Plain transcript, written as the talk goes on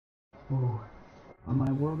Ooh,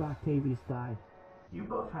 my world Octavius died. You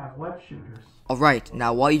both have web shooters. Alright,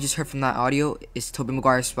 now what you just heard from that audio is Tobey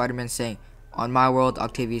Maguire's Spider-Man saying, "On my world,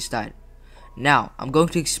 Octavius died." Now, I'm going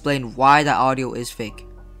to explain why that audio is fake.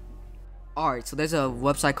 Alright, so there's a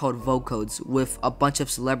website called Vocodes with a bunch of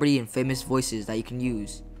celebrity and famous voices that you can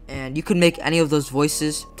use. And you can make any of those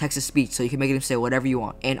voices text-to-speech, so you can make them say whatever you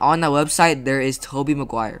want. And on that website, there is Tobey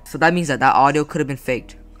Maguire. So that means that that audio could have been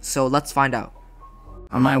faked. So let's find out.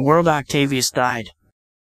 On my world, Octavius died.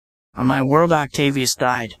 On my world, Octavius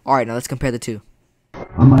died. Alright, now let's compare the two.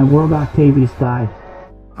 On my world Octavius died.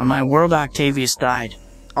 On my world, Octavius died.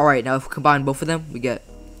 Alright, now if we combine both of them, we get...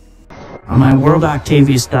 On my world,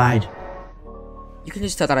 Octavius died. You can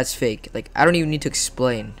just tell that it's fake. Like, I don't even need to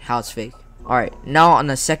explain how it's fake. Alright, now on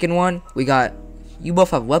the second one, we got... You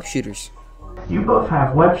both have web shooters. You both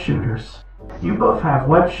have web shooters. You both have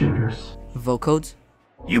web shooters. Vocodes.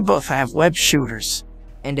 You both have web shooters.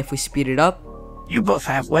 And if we speed it up... You both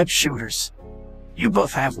have web shooters. You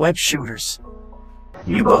both have web shooters.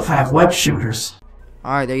 You both have web shooters.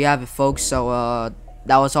 Alright, there you have it, folks. So,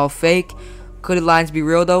 that was all fake. Could the lines be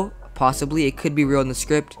real, though? Possibly. It could be real in the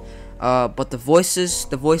script. But the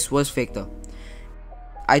voice was fake, though.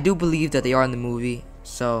 I do believe that they are in the movie.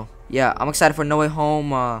 So, yeah, I'm excited for No Way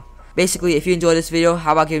Home. Basically, if you enjoyed this video,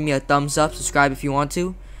 how about giving me a thumbs up, subscribe if you want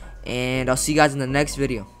to. And I'll see you guys in the next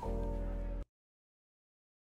video.